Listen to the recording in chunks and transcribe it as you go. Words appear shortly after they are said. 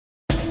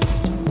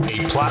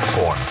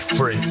platform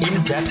for an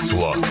in-depth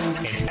look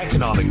in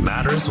economic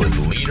matters with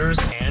leaders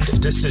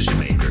and decision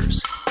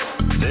makers.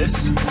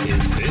 This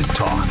is Biz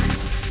Talk.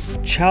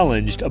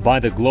 Challenged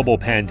by the global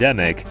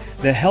pandemic,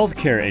 the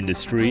healthcare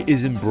industry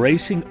is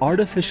embracing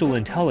artificial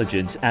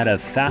intelligence at a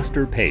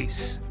faster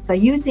pace. So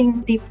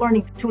using deep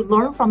learning to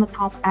learn from the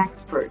top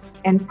experts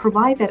and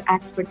provide that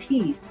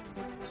expertise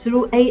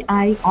through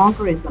AI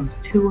algorithms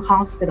to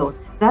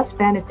hospitals, thus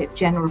benefit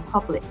general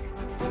public.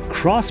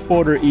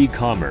 Cross-border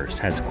e-commerce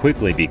has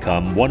quickly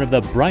become one of the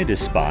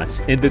brightest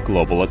spots in the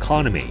global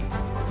economy.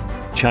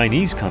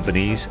 Chinese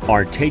companies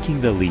are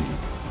taking the lead.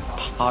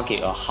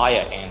 Target a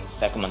higher end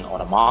segment of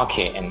the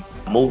market and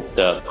move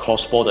the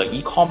cross-border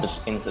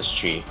e-commerce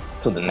industry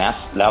to the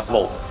next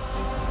level.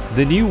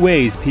 The new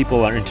ways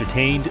people are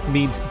entertained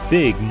means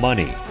big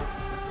money.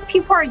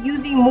 People are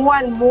using more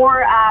and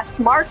more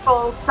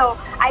smartphones, so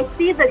I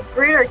see the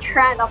greater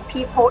trend of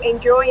people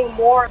enjoying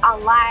more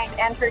online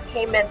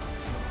entertainment.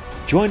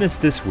 Join us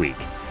this week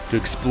to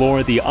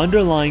explore the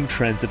underlying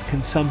trends of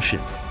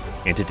consumption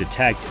and to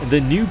detect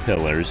the new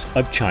pillars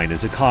of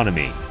China's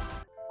economy.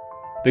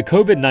 The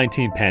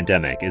COVID-19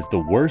 pandemic is the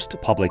worst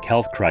public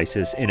health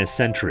crisis in a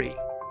century.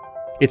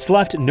 It's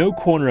left no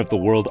corner of the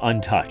world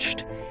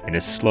untouched and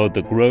has slowed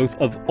the growth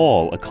of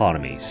all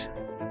economies.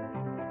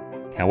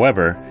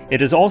 However, it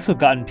has also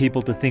gotten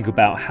people to think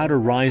about how to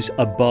rise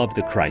above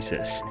the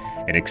crisis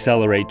and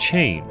accelerate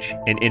change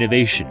and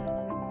innovation,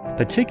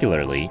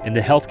 particularly in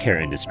the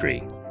healthcare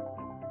industry.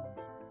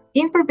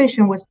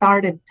 InforVision was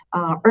started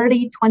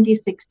early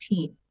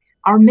 2016.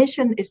 Our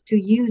mission is to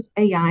use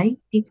AI,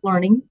 deep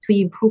learning, to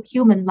improve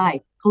human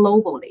life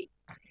globally.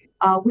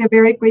 We are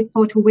very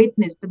grateful to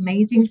witness the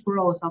amazing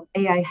growth of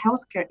AI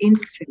healthcare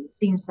industry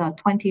since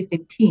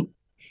 2015.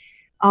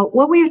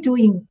 What we are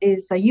doing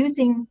is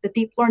using the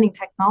deep learning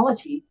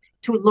technology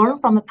to learn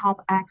from the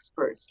top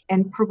experts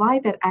and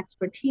provide that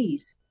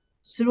expertise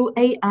through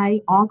AI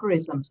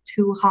algorithms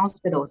to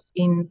hospitals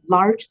in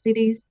large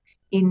cities,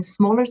 in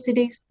smaller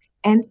cities,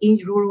 and in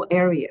rural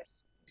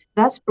areas,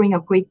 thus bring a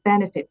great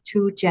benefit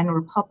to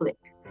general public.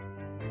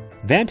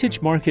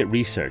 Vantage Market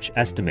Research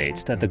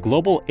estimates that the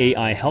global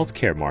AI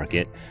healthcare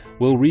market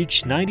will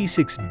reach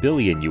 $96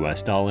 billion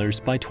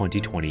by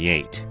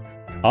 2028.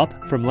 Up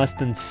from less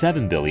than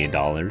 $7 billion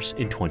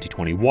in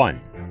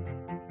 2021.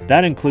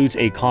 That includes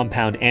a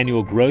compound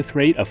annual growth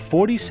rate of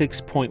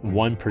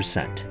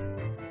 46.1%.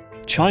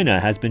 China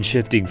has been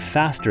shifting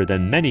faster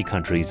than many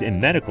countries in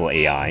medical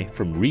AI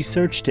from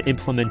research to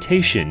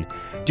implementation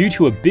due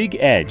to a big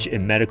edge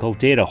in medical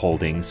data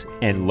holdings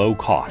and low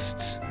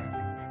costs.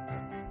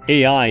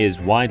 AI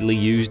is widely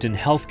used in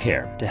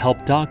healthcare to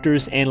help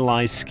doctors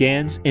analyze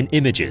scans and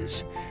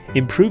images,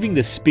 improving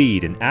the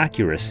speed and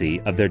accuracy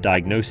of their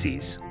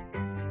diagnoses.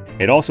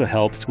 It also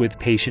helps with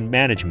patient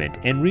management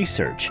and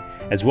research,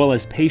 as well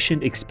as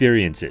patient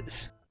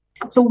experiences.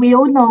 So we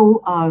all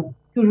know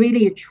to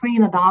really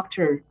train a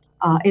doctor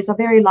is a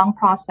very long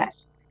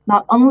process.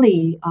 Not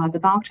only the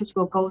doctors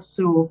will go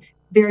through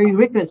very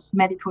rigorous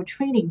medical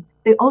training,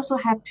 they also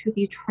have to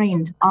be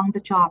trained on the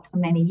job for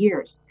many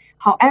years.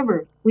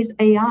 However, with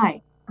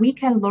AI, we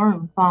can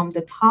learn from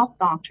the top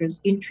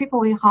doctors in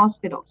AAA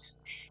hospitals,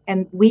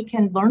 and we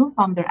can learn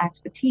from their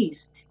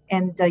expertise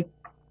and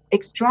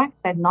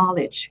extract that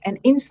knowledge and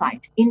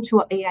insight into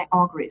an AI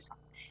algorithm.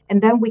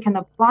 And then we can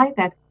apply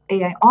that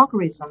AI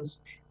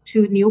algorithms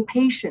to new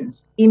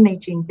patients'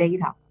 imaging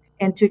data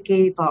and to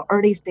give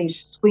early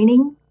stage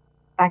screening,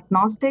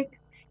 diagnostic,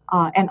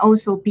 and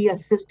also be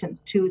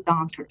assistant to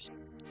doctors.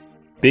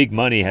 Big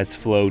money has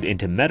flowed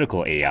into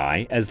medical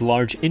AI as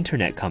large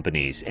internet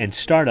companies and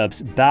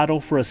startups battle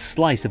for a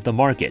slice of the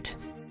market.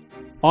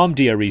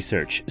 Omdia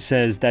Research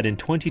says that in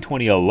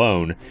 2020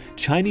 alone,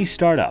 Chinese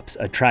startups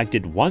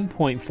attracted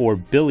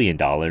 $1.4 billion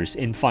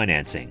in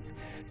financing,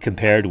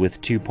 compared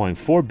with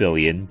 $2.4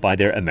 billion by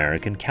their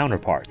American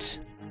counterparts.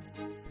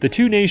 The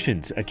two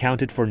nations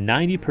accounted for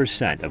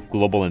 90% of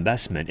global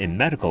investment in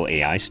medical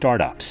AI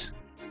startups.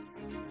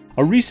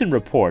 A recent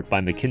report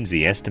by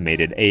McKinsey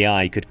estimated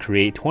AI could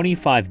create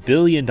 $25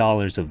 billion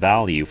of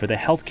value for the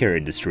healthcare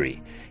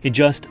industry in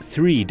just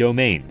 3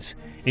 domains,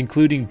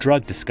 including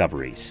drug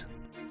discoveries.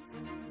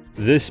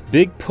 This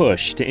big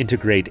push to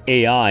integrate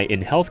AI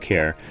in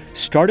healthcare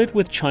started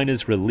with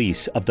China's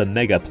release of the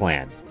Mega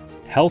Plan,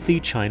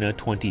 Healthy China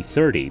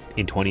 2030,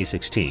 in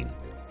 2016.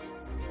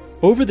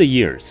 Over the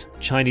years,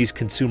 Chinese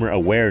consumer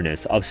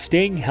awareness of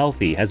staying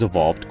healthy has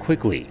evolved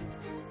quickly.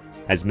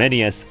 As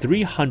many as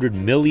 300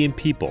 million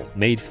people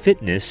made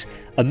fitness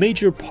a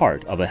major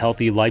part of a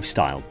healthy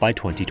lifestyle by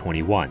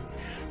 2021.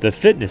 The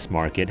fitness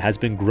market has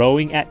been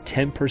growing at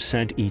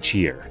 10% each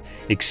year,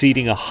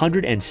 exceeding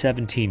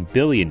 $117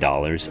 billion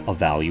of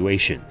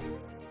valuation.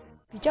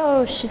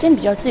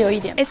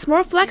 It's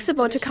more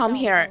flexible to come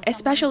here,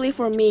 especially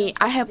for me.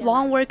 I have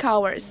long work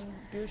hours.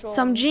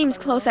 Some gyms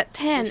close at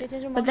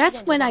 10, but that's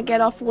when I get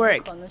off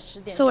work.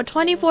 So a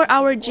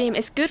 24-hour gym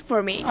is good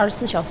for me.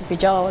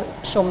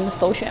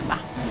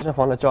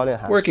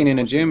 Working in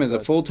a gym is a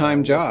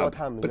full-time job,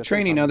 but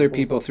training other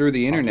people through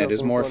the internet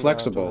is more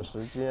flexible.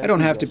 I don't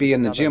have to be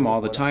in the gym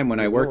all the time when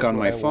I work on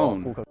my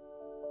phone.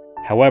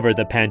 However,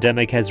 the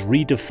pandemic has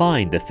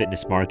redefined the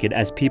fitness market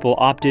as people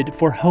opted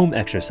for home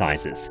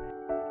exercises.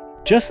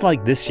 Just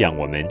like this young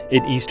woman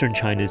in eastern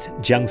China's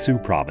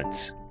Jiangsu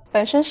province.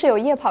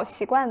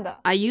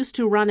 I used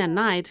to run at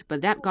night,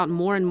 but that got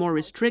more and more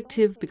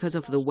restrictive because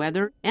of the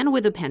weather, and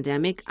with the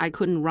pandemic, I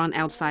couldn't run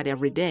outside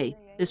every day.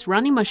 This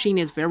running machine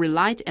is very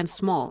light and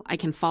small. I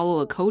can follow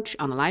a coach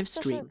on a live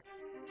stream.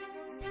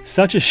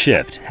 Such a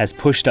shift has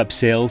pushed up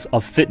sales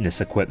of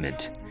fitness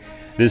equipment.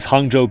 This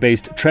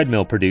Hangzhou-based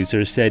treadmill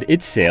producer said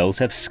its sales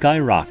have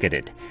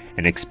skyrocketed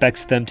and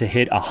expects them to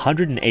hit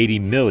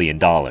 $180 million.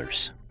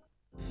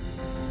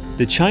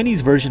 The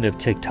Chinese version of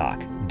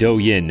TikTok,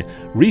 Douyin,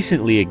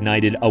 recently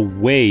ignited a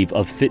wave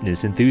of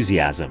fitness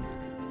enthusiasm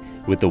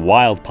with the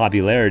wild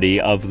popularity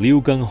of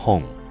Liu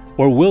Genghong,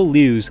 or Will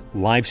Liu's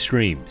live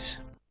streams.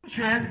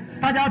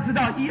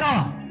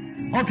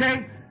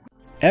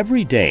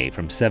 Every day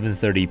from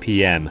 7:30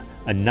 p.m.,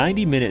 a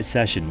 90-minute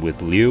session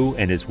with Liu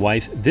and his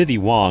wife Vivi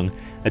Wang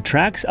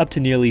attracts up to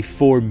nearly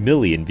 4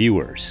 million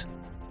viewers.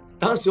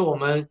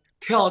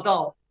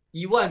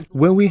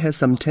 When we had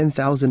some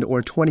 10,000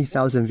 or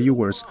 20,000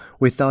 viewers,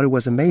 we thought it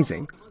was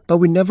amazing, but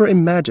we never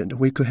imagined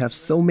we could have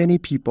so many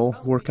people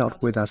work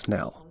out with us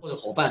now.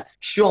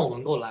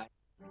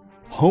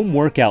 Home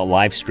workout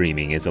live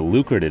streaming is a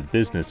lucrative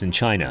business in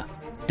China.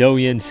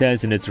 Douyin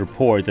says in its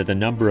report that the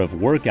number of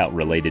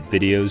workout-related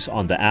videos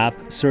on the app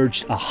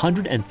surged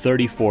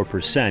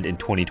 134% in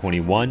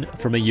 2021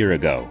 from a year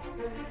ago.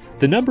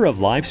 The number of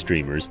live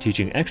streamers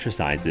teaching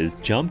exercises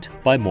jumped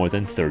by more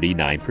than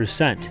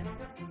 39%.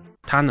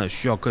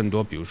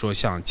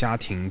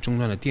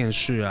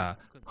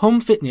 Home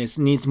fitness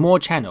needs more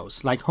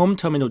channels, like home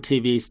terminal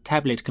TVs,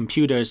 tablet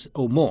computers,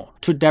 or more,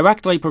 to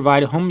directly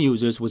provide home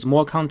users with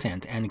more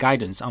content and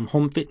guidance on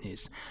home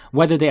fitness,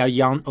 whether they are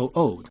young or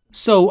old.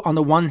 So, on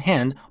the one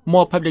hand,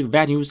 more public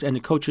venues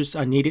and coaches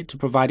are needed to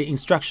provide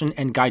instruction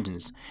and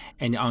guidance,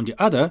 and on the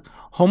other,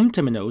 home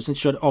terminals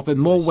should offer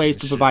more ways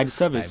to provide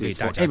services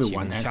for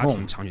everyone at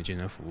home.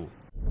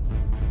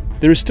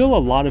 There is still a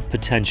lot of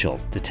potential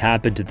to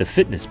tap into the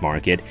fitness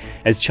market,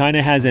 as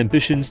China has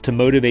ambitions to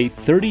motivate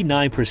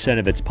 39%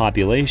 of its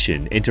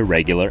population into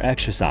regular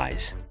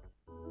exercise.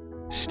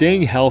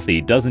 Staying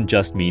healthy doesn't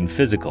just mean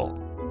physical.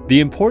 The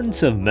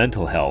importance of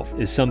mental health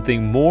is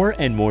something more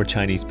and more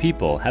Chinese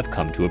people have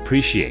come to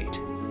appreciate.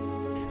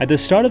 At the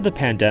start of the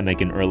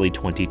pandemic in early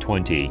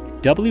 2020,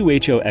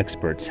 WHO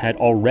experts had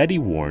already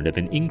warned of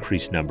an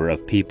increased number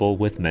of people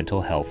with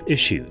mental health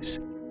issues.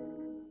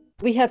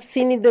 We have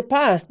seen in the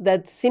past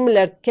that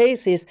similar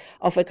cases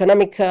of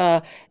economic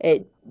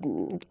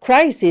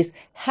crisis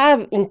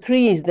have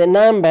increased the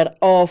number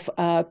of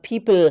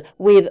people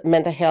with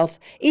mental health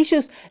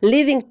issues,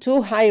 leading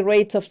to high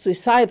rates of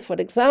suicide, for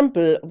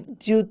example,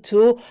 due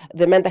to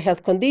the mental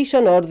health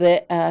condition or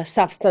the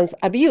substance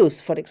abuse,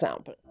 for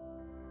example.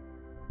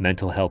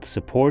 Mental health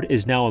support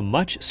is now a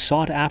much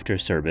sought-after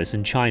service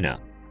in China.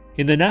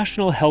 In the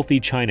National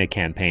Healthy China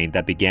campaign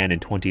that began in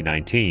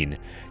 2019,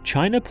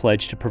 China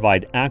pledged to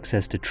provide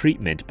access to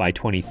treatment by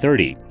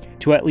 2030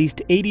 to at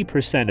least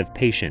 80% of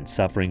patients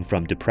suffering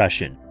from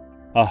depression.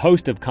 A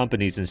host of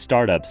companies and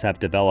startups have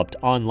developed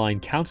online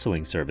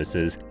counseling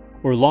services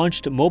or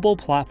launched mobile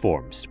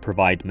platforms to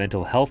provide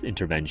mental health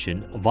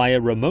intervention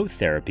via remote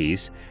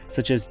therapies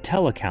such as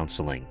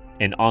telecounseling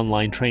and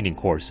online training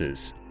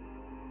courses.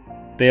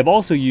 They have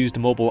also used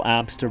mobile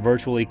apps to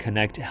virtually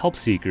connect help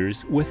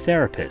seekers with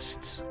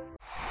therapists.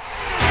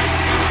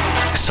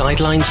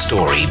 Sideline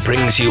Story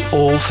brings you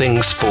all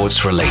things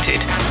sports related.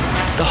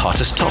 The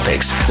hottest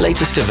topics,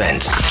 latest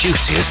events,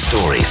 juiciest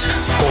stories,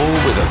 all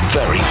with a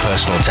very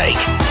personal take.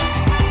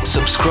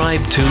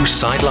 Subscribe to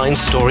Sideline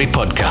Story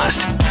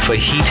Podcast for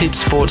heated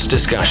sports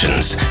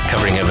discussions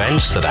covering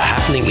events that are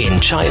happening in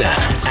China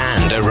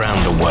and around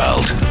the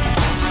world.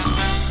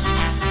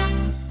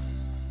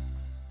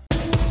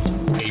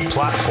 A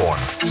platform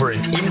for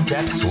an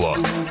in-depth look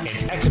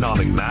in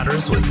economic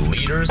matters with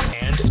leaders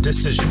and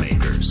decision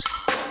makers.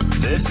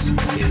 This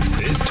is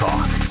Biz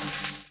Talk.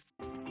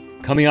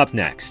 Coming up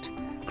next,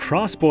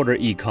 cross-border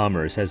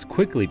e-commerce has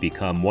quickly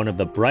become one of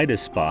the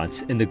brightest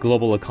spots in the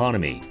global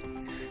economy.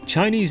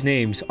 Chinese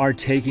names are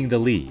taking the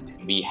lead.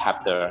 We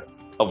have the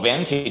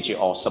advantage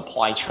of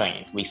supply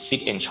chain. We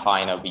sit in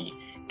China. We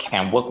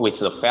can work with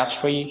the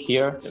factory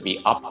here.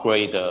 We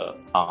upgrade the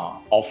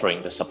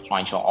offering, the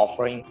supply chain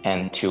offering,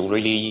 and to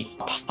really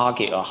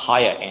target a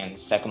higher end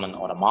segment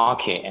of the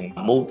market and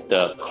move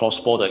the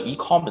cross-border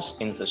e-commerce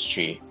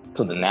industry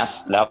to the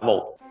next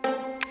level.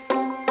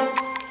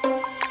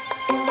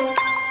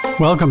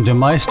 Welcome to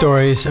My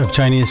Stories of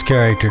Chinese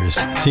Characters,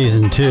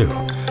 Season 2.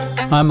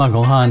 I'm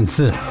Uncle Han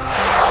Zi.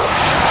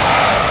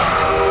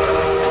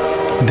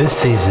 This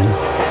season,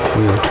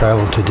 we will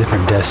travel to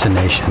different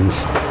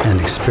destinations and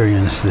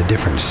experience the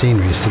different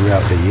sceneries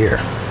throughout the year.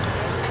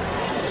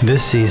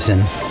 This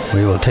season,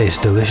 we will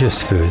taste delicious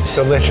foods.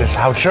 Delicious,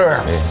 好吃.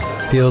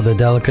 Feel the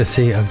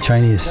delicacy of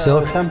Chinese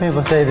silk. Some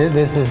people say that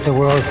this is the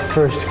world's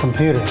first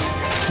computer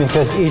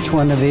because each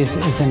one of these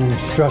is an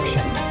instruction.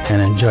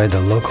 And enjoy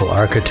the local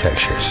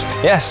architectures.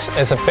 Yes,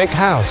 it's a big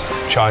house.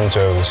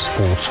 Zhangzhou's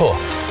Gucuo.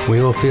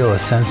 We will feel a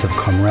sense of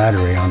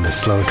camaraderie on the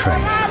slow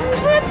train.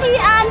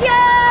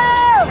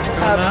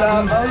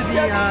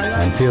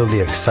 And feel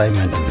the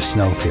excitement of the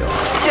snowfields.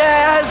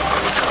 Yes!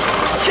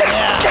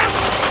 Yes! Yes!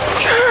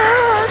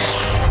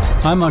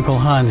 I'm Uncle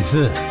Han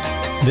Zi.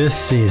 This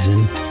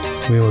season,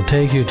 we will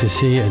take you to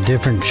see a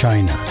different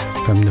China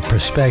from the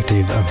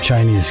perspective of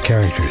Chinese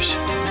characters.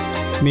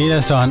 Meet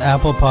us on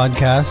Apple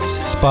Podcasts,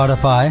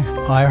 Spotify,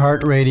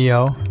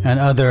 iHeartRadio, and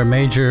other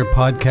major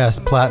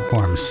podcast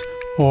platforms,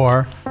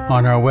 or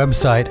on our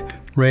website,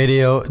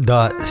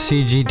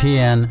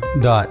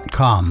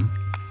 radio.cgtn.com.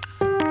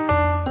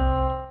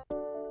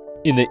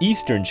 In the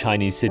eastern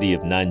Chinese city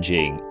of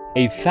Nanjing,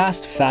 a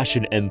fast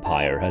fashion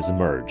empire has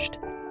emerged.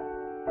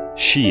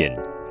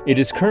 Shein. It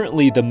is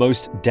currently the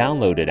most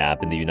downloaded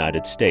app in the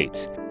United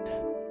States,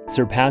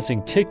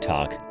 surpassing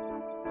TikTok,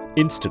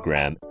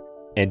 Instagram,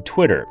 and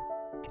Twitter,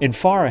 and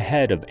far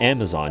ahead of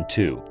Amazon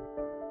too.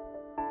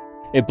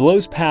 It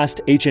blows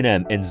past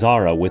H&M and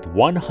Zara with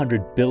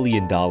 $100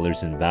 billion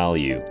in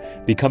value,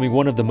 becoming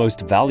one of the most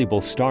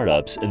valuable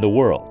startups in the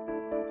world.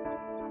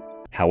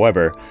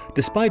 However,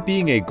 despite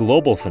being a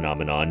global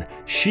phenomenon,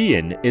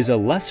 Shein is a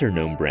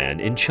lesser-known brand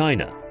in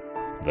China.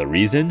 The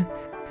reason?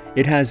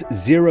 It has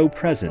zero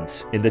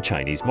presence in the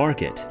Chinese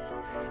market.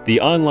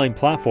 The online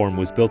platform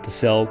was built to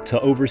sell to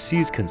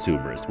overseas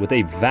consumers with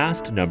a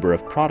vast number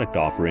of product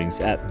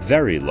offerings at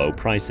very low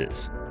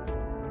prices.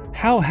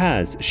 How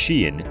has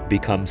Shein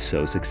become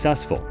so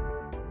successful?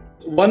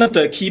 One of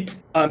the key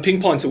pain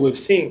points we've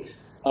seen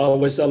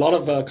with a lot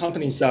of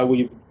companies that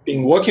we've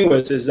been working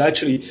with is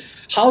actually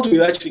how do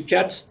you actually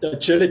get the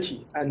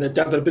agility and the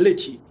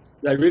adaptability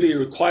that really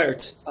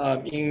required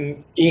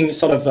in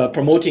sort of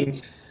promoting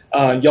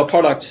your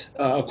product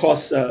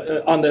across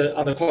on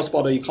the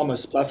cross-border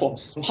e-commerce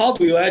platforms. How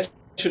do you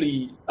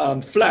actually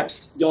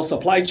flex your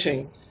supply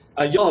chain,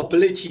 your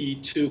ability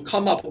to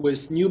come up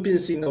with new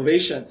business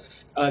innovation,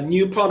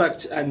 new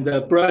product and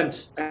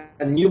brand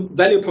and new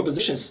value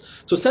propositions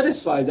to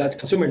satisfy that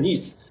consumer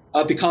needs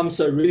becomes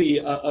really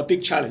a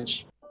big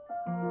challenge.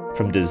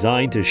 From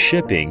design to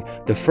shipping,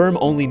 the firm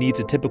only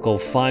needs a typical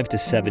 5 to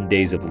 7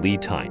 days of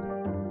lead time,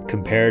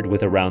 compared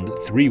with around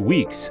 3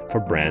 weeks for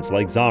brands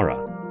like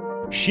Zara.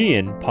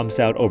 Shein pumps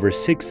out over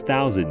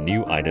 6,000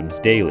 new items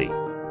daily.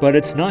 But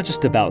it's not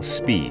just about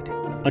speed.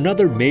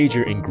 Another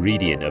major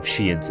ingredient of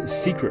Shein's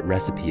secret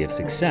recipe of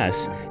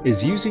success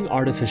is using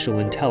artificial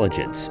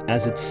intelligence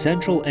as its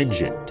central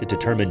engine to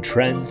determine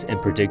trends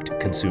and predict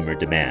consumer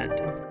demand.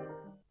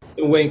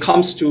 When it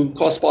comes to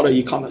cross-border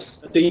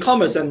e-commerce, the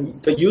e-commerce and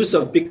the use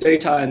of big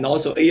data and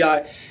also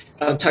AI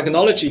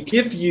technology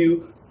give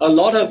you a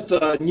lot of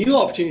new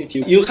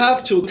opportunity. You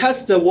have to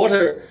test the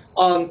water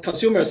on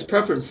consumers'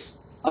 preference,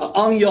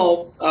 on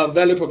your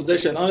value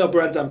proposition, on your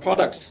brands and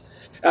products,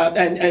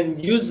 and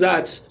use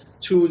that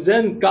to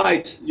then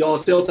guide your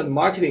sales and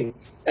marketing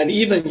and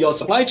even your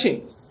supply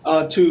chain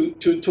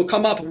to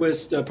come up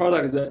with the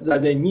products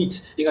that they need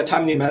in a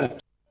timely manner.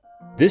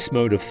 This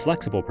mode of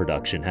flexible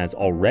production has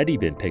already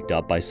been picked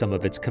up by some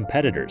of its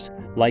competitors,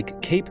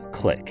 like Cape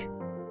Click.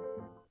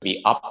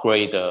 We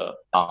upgrade the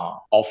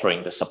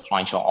offering, the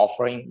supply chain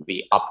offering.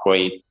 We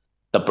upgrade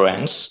the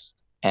brands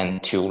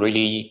and to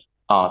really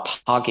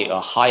target a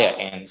higher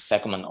end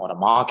segment of the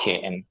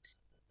market and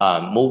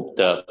move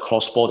the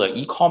cross-border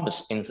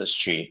e-commerce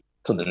industry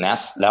to the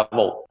next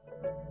level.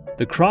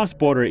 The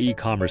cross-border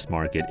e-commerce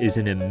market is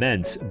an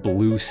immense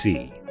blue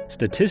sea.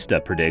 Statista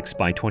predicts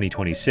by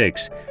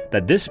 2026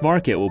 that this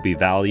market will be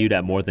valued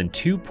at more than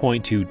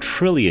 $2.2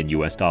 trillion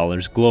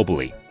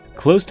globally,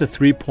 close to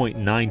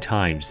 3.9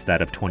 times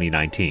that of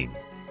 2019.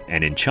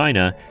 And in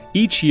China,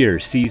 each year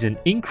sees an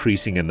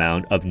increasing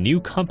amount of new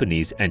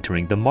companies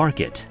entering the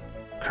market.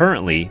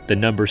 Currently, the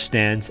number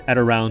stands at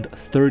around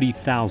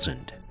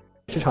 30,000.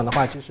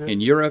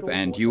 In Europe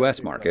and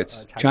US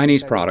markets,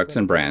 Chinese products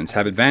and brands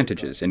have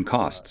advantages in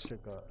costs.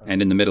 And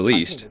in the Middle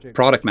East,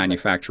 product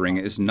manufacturing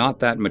is not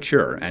that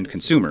mature and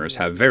consumers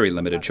have very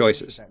limited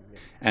choices.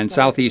 And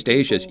Southeast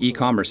Asia's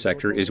e-commerce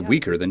sector is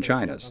weaker than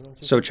China's.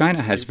 So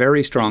China has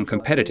very strong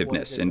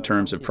competitiveness in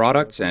terms of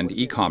products and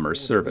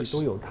e-commerce service.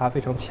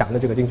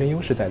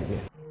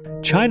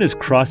 China's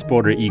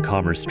cross-border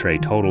e-commerce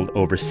trade totaled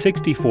over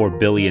 $64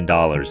 billion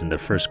in the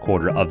first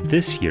quarter of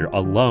this year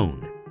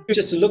alone. You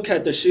just look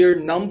at the sheer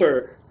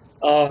number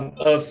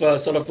of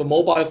sort of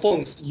mobile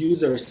phones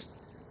users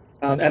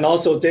and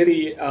also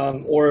daily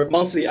or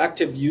monthly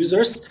active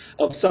users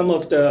of some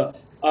of the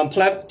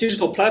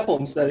digital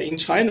platforms that in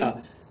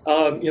China,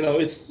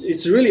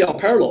 it's really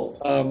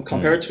unparalleled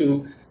compared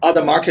to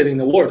other markets in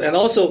the world. And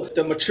also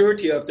the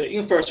maturity of the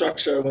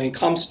infrastructure when it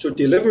comes to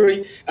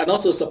delivery and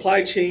also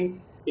supply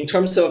chain in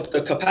terms of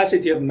the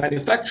capacity of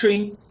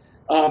manufacturing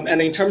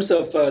and in terms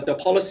of the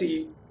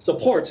policy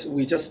support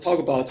we just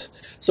talked about.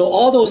 So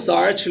all those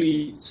are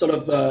actually sort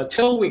of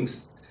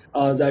tailwinds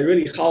that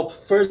really help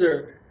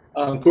further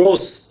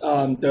grows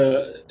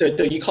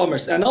the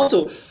e-commerce, and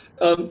also,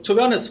 to be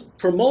honest,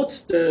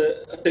 promotes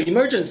the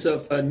emergence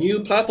of new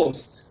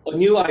platforms or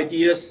new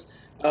ideas,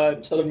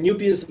 sort of new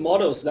business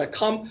models that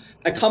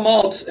come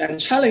out and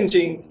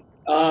challenging,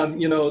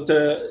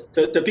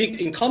 the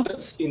big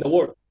incumbents in the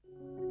world.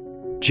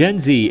 Gen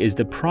Z is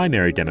the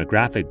primary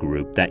demographic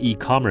group that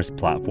e-commerce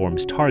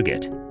platforms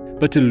target,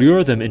 but to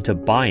lure them into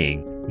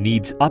buying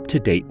needs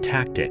up-to-date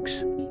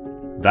tactics.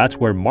 That's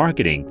where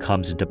marketing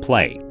comes into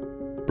play.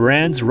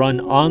 Brands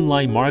run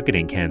online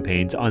marketing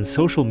campaigns on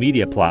social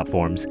media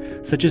platforms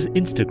such as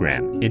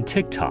Instagram and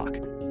TikTok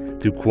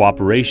through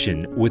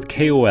cooperation with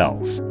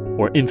KOLs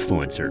or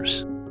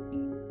influencers.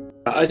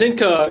 I think,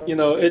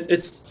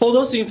 it's for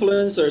those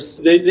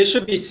influencers, they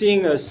should be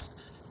seen as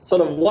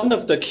sort of one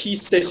of the key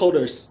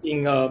stakeholders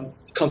in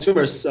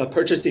consumers'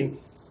 purchasing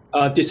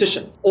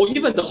decision, or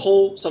even the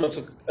whole sort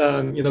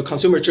of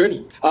consumer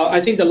journey.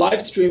 I think the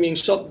live streaming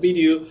short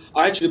video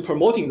are actually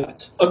promoting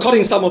that.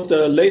 According to some of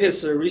the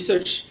latest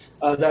research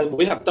that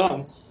we have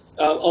done,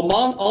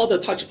 among all the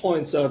touch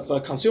points of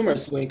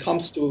consumers when it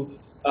comes to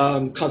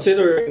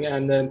considering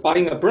and then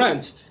buying a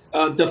brand,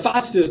 the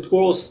fastest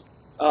growth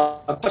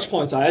touch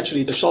points are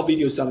actually the short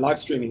videos and live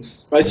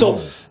streamings, right? So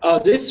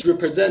this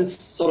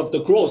represents sort of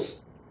the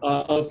growth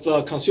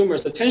of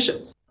consumers'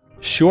 attention.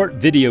 Short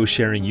video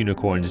sharing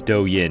unicorns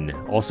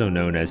Douyin, also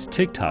known as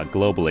TikTok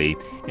globally,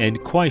 and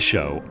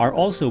Kuaishou are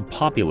also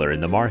popular in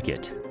the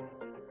market.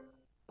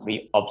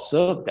 We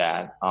observed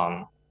that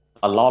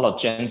a lot of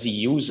Gen Z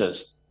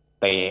users,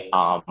 they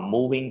are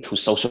moving to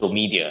social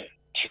media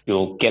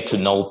to get to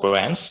know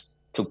brands,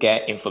 to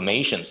get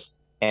information,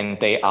 and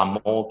they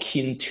are more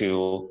keen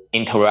to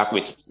interact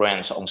with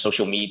brands on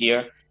social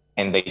media,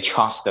 and they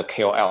trust the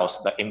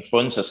KOLs, the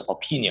influencers'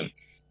 opinion.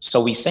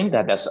 So we think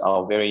that that's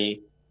a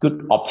very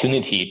good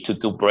opportunity to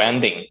do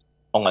branding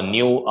on a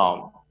new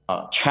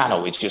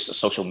channel, which is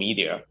social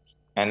media.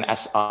 And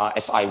as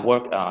I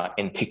work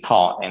in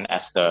TikTok and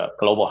as the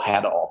global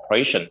head of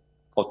operation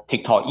for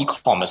TikTok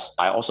e-commerce,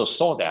 I also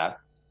saw that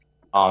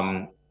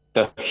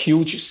the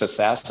huge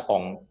success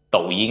on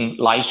Douyin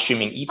live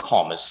streaming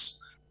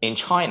e-commerce in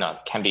China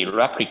can be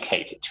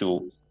replicated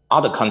to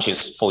other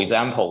countries. For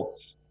example,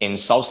 in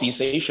Southeast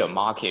Asia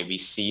market, we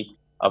see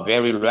a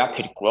very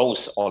rapid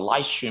growth of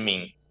live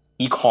streaming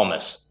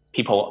e-commerce.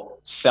 People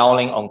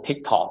selling on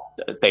TikTok,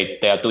 they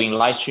are doing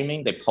live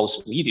streaming, they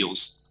post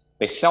videos,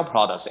 they sell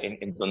products in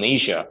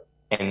Indonesia,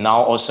 and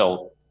now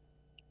also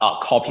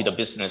copy the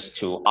business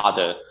to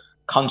other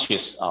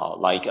countries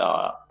like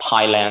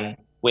Thailand,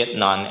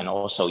 Vietnam, and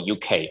also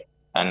UK.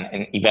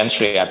 And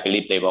eventually, I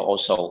believe they will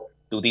also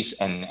do this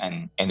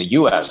in the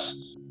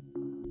US.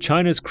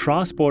 China's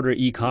cross-border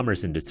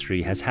e-commerce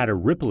industry has had a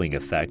rippling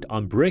effect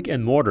on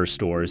brick-and-mortar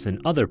stores in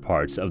other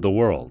parts of the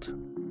world.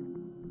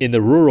 In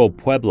the rural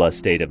Puebla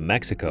state of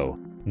Mexico,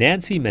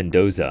 Nancy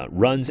Mendoza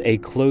runs a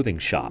clothing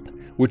shop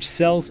which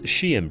sells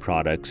Shein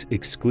products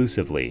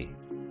exclusively.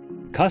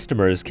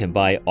 Customers can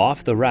buy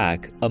off the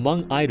rack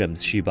among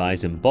items she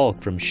buys in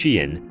bulk from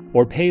Shein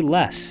or pay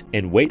less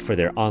and wait for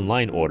their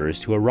online orders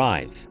to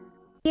arrive.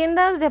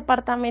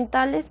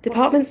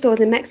 Department stores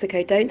in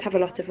Mexico don't have a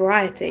lot of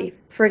variety.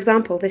 For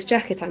example, this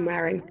jacket I'm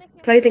wearing.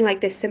 Clothing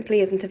like this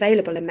simply isn't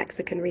available in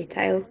Mexican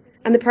retail,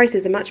 and the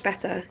prices are much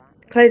better.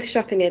 Clothes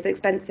shopping is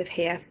expensive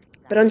here,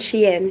 but on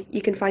Shein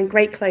you can find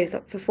great clothes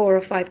up for $4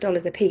 or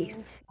 $5 a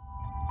piece.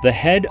 The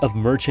head of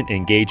merchant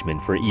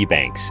engagement for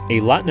eBanks, a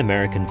Latin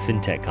American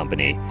fintech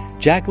company,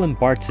 Jacqueline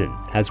Bartzen,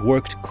 has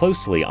worked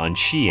closely on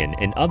Shein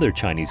and other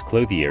Chinese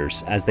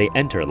clothiers as they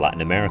enter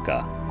Latin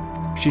America.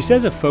 She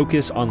says a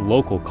focus on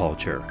local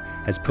culture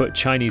has put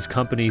Chinese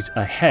companies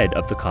ahead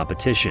of the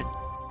competition.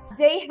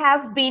 They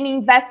have been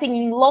investing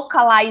in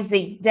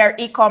localizing their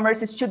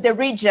e-commerces to the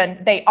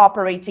region they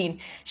operate in.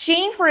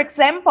 Shein, for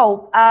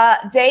example,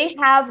 they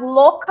have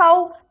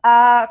local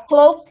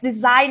clothes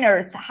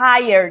designers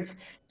hired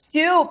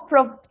to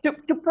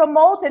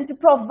promote and to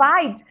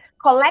provide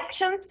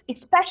collections,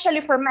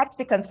 especially for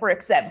Mexicans, for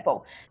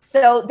example.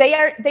 So they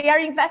are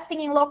investing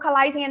in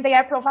localizing, and they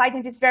are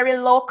providing this very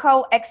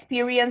local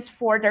experience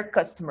for their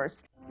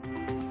customers.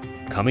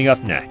 Coming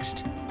up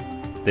next,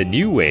 the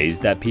new ways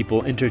that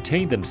people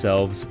entertain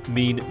themselves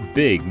mean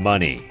big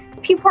money.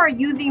 People are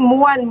using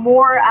more and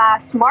more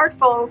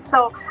smartphones,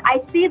 so I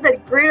see the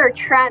greater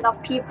trend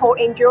of people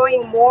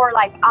enjoying more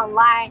like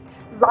online,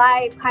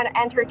 live kind of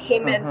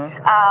entertainment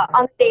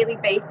on a daily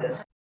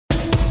basis.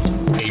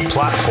 A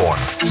platform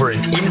for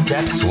an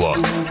in-depth look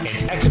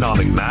in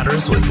economic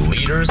matters with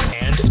leaders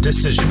and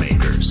decision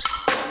makers.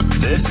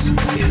 This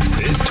is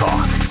Biz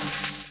Talk.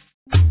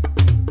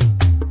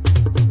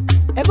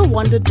 Ever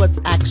wondered what's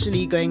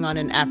actually going on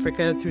in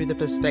Africa through the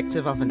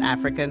perspective of an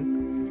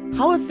African?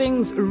 How are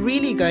things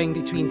really going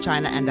between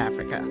China and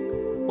Africa?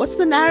 What's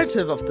the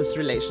narrative of this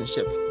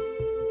relationship?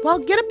 Well,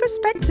 get a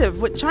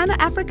perspective with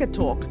China-Africa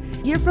Talk.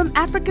 Hear from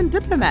African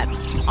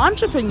diplomats,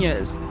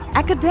 entrepreneurs,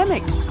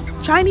 academics,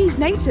 Chinese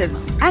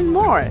natives, and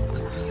more.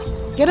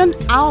 Get on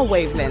our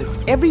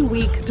wavelength every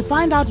week to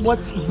find out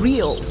what's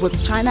real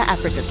with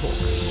China-Africa Talk.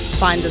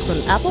 Find us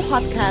on Apple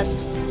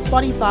Podcast,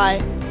 Spotify,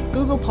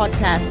 Google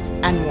Podcast,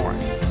 and more.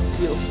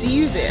 We'll see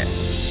you there.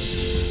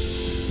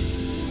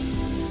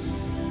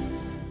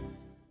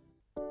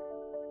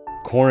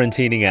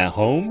 Quarantining at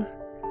home?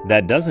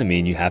 That doesn't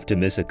mean you have to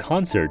miss a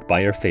concert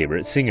by your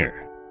favorite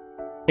singer.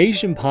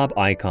 Asian pop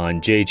icon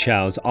Jay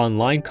Chou's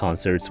online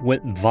concerts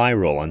went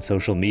viral on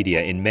social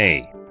media in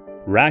May,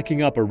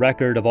 racking up a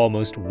record of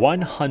almost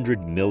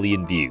 100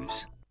 million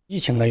views.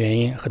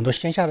 Many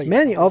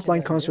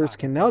offline concerts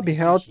can now be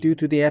held due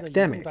to the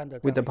epidemic.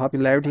 With the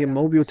popularity of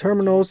mobile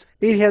terminals,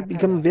 it had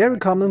become a very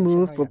common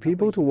move for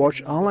people to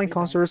watch online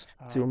concerts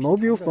through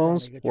mobile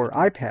phones or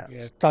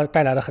iPads.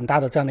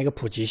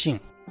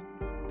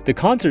 The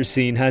concert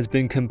scene has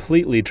been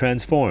completely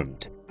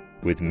transformed.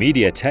 With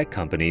media tech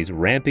companies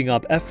ramping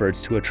up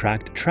efforts to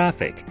attract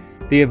traffic,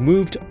 they have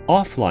moved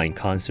offline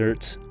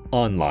concerts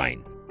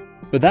online.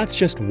 But that's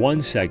just one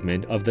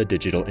segment of the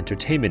digital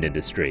entertainment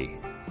industry.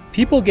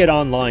 People get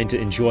online to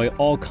enjoy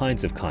all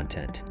kinds of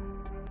content: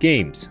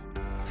 games,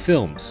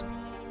 films,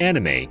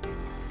 anime,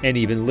 and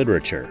even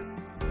literature.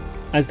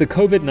 As the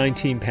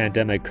COVID-19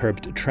 pandemic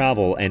curbed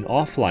travel and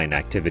offline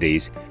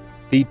activities,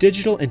 the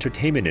digital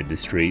entertainment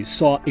industry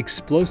saw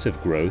explosive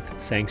growth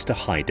thanks to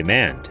high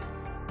demand.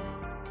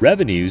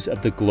 Revenues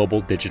of the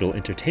global digital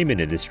entertainment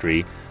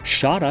industry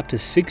shot up to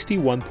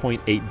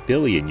 $61.8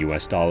 billion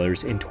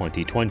in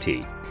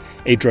 2020,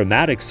 a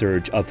dramatic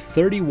surge of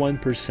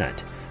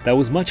 31% that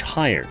was much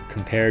higher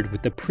compared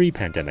with the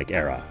pre-pandemic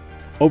era.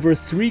 Over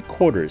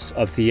 3/4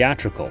 of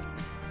theatrical,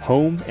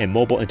 home and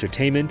mobile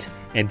entertainment,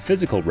 and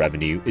physical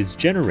revenue is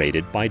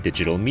generated by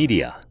digital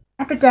media.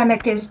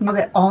 Epidemic is not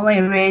the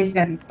only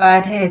reason,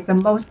 but it's the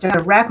most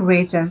direct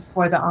reason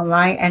for the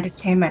online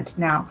entertainment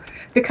now.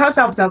 Because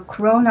of the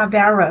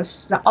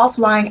coronavirus, the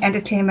offline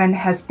entertainment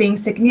has been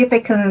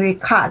significantly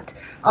cut,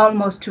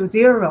 almost to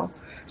zero.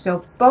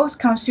 So both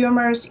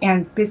consumers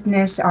and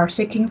business are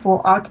seeking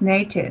for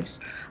alternatives.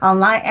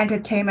 Online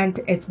entertainment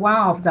is one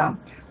of them.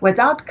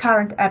 Without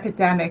current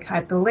epidemic, I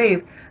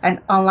believe an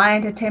online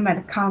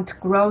entertainment can't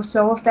grow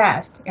so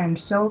fast and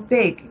so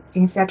big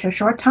in such a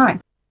short time.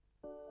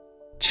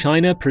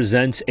 China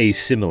presents a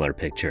similar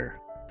picture.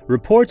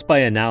 Reports by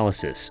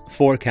Analysis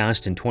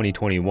forecast in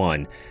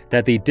 2021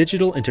 that the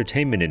digital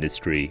entertainment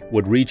industry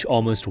would reach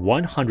almost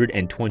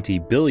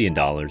 $120 billion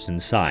in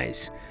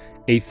size,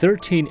 a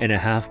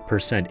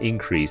 13.5%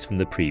 increase from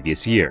the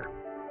previous year.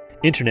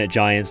 Internet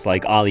giants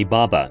like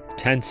Alibaba,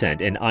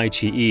 Tencent, and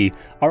iQIYI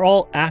are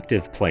all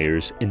active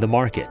players in the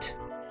market.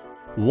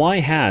 Why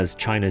has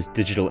China's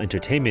digital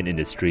entertainment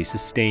industry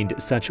sustained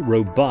such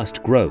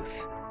robust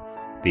growth?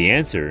 The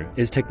answer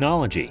is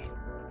technology.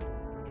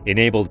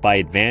 Enabled by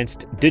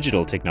advanced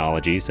digital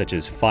technologies such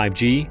as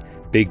 5G,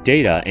 big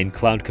data, and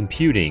cloud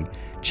computing,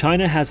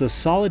 China has a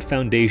solid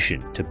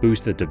foundation to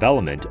boost the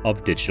development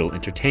of digital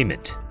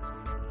entertainment.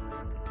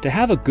 To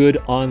have a good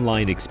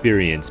online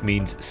experience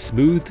means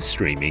smooth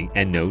streaming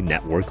and no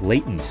network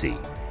latency.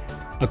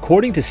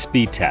 According to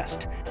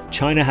Speedtest,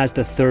 China has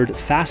the third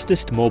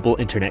fastest mobile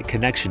internet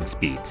connection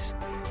speeds.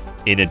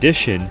 In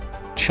addition,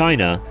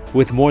 China,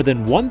 with more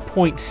than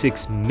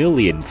 1.6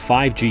 million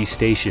 5G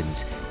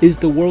stations, is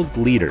the world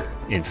leader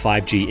in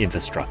 5G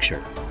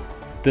infrastructure.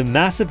 The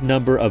massive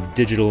number of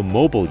digital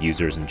mobile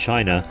users in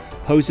China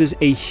poses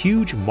a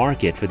huge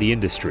market for the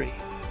industry.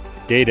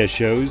 Data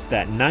shows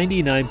that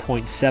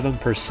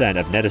 99.7%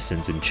 of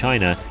netizens in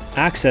China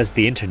access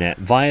the internet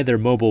via their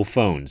mobile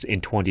phones in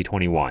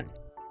 2021.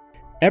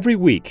 Every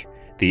week,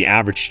 the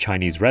average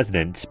Chinese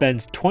resident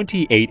spends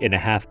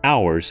 28.5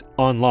 hours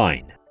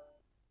online.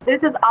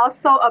 This is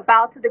also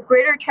about the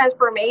greater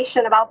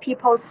transformation about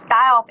people's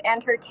style of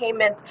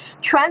entertainment,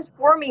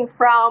 transforming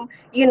from,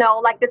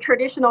 like the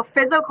traditional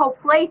physical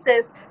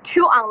places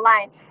to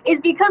online.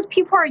 It's because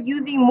people are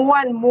using more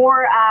and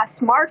more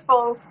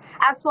smartphones,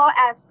 as well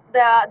as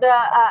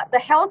the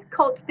health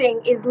code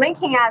thing is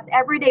linking us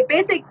every day.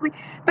 Basically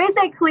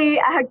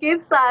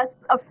gives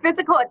us a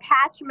physical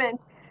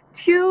attachment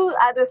to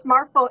the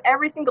smartphone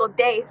every single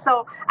day.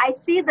 So I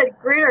see the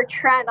greater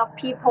trend of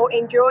people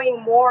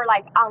enjoying more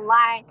like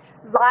online,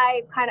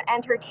 live kind of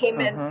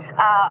entertainment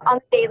on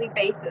a daily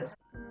basis.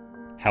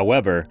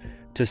 However,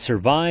 to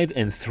survive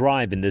and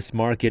thrive in this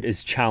market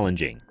is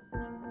challenging.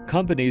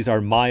 Companies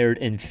are mired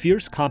in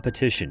fierce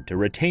competition to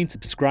retain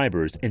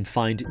subscribers and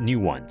find new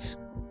ones.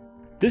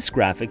 This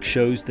graphic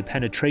shows the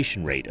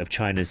penetration rate of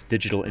China's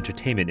digital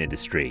entertainment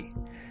industry,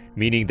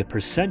 meaning the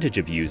percentage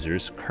of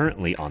users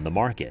currently on the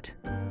market.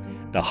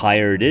 The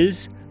higher it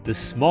is, the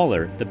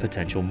smaller the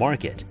potential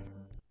market.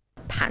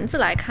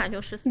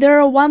 There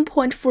are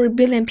 1.4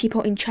 billion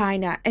people in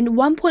China and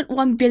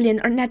 1.1 billion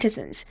are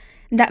netizens.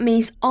 That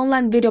means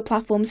online video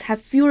platforms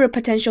have fewer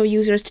potential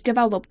users to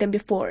develop than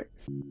before.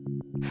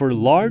 For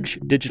large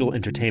digital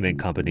entertainment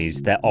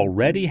companies that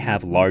already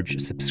have large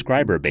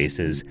subscriber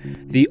bases,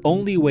 the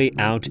only way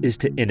out is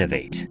to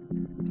innovate,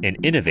 and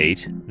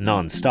innovate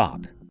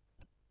non-stop.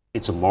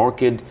 It's a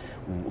market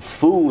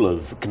full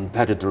of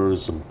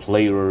competitors and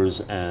players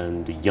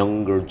and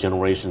younger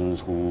generations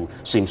who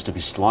seems to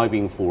be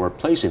striving for a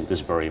place in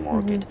this very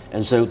market.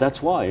 And so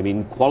that's why, I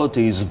mean,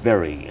 qualities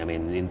vary. I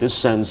mean, in this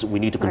sense, we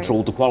need to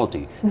control the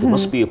quality. There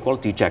must be a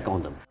quality check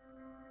on them.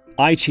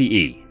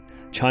 iQIYI,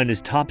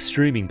 China's top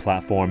streaming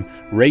platform,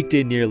 raked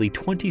in nearly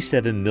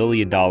 $27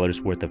 million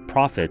worth of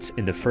profits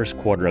in the first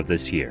quarter of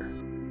this year.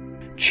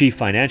 Chief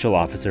Financial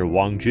Officer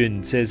Wang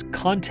Jun says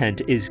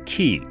content is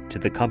key to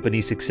the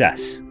company's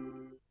success.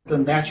 It's a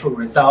natural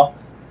result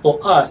for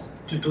us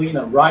to doing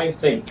the right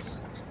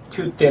things,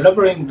 to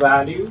delivering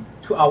value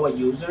to our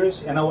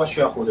users and our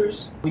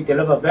shareholders. We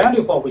deliver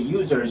value for our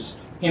users.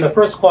 In the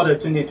first quarter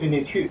of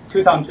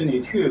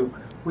 2022,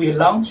 we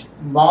launched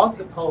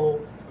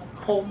multiple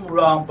home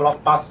run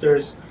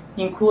blockbusters,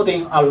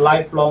 including A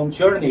Lifelong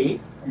Journey,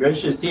 人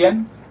世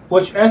间,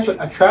 which actually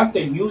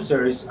attracted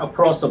users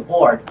across the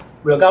board,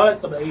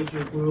 regardless of the age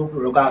group,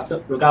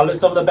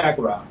 regardless of the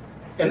background.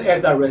 And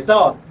as a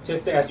result,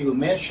 just as you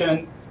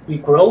mentioned, we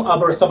grow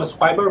our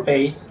subscriber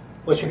base,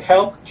 which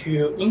help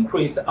to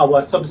increase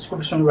our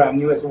subscription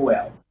revenue as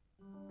well.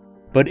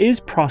 But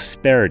is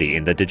prosperity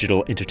in the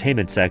digital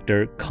entertainment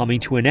sector coming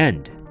to an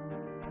end?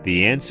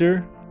 The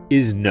answer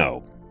is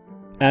no.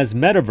 As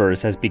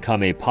metaverse has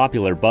become a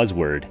popular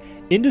buzzword,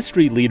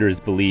 industry leaders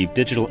believe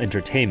digital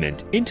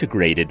entertainment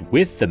integrated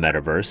with the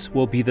metaverse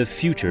will be the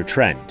future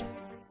trend.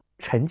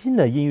 An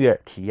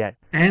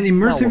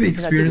immersive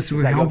experience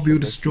will help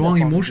build a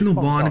strong emotional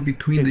bond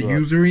between the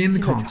user and the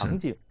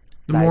content.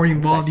 The more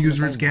involved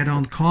users get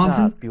on the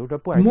content,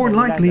 the more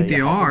likely they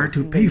are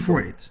to pay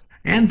for it.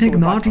 And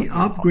technology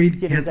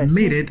upgrade has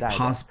made it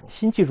possible.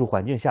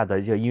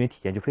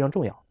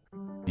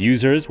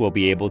 Users will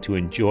be able to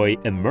enjoy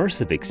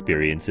immersive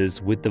experiences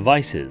with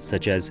devices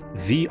such as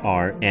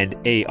VR and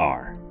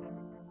AR.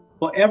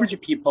 For average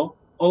people,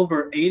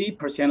 over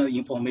 80% of the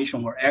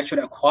information were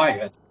actually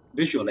acquired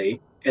visually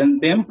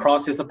and then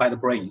processed by the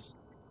brains.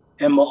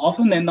 And more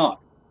often than not,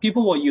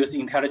 people will use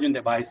intelligent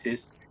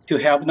devices to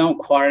help them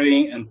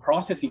acquiring and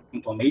processing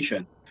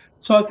information.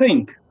 So I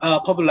think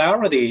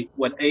popularity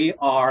with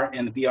AR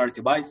and VR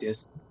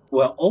devices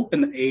will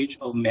open the age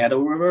of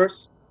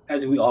metaverse,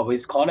 as we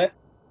always call it,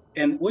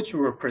 and which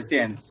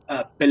represents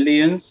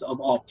billions of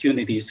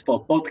opportunities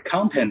for both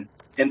content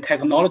and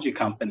technology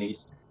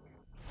companies.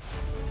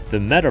 The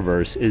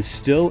metaverse is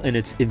still in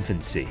its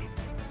infancy,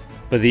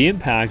 but the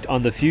impact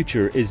on the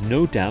future is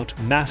no doubt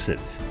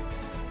massive.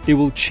 It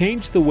will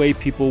change the way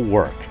people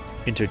work,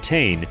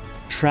 entertain,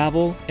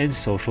 travel, and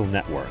social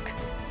network.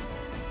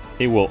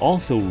 It will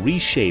also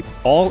reshape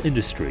all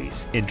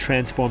industries and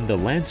transform the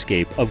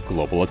landscape of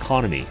global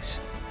economies.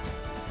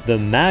 The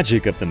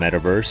magic of the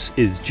metaverse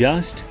is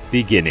just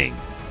beginning.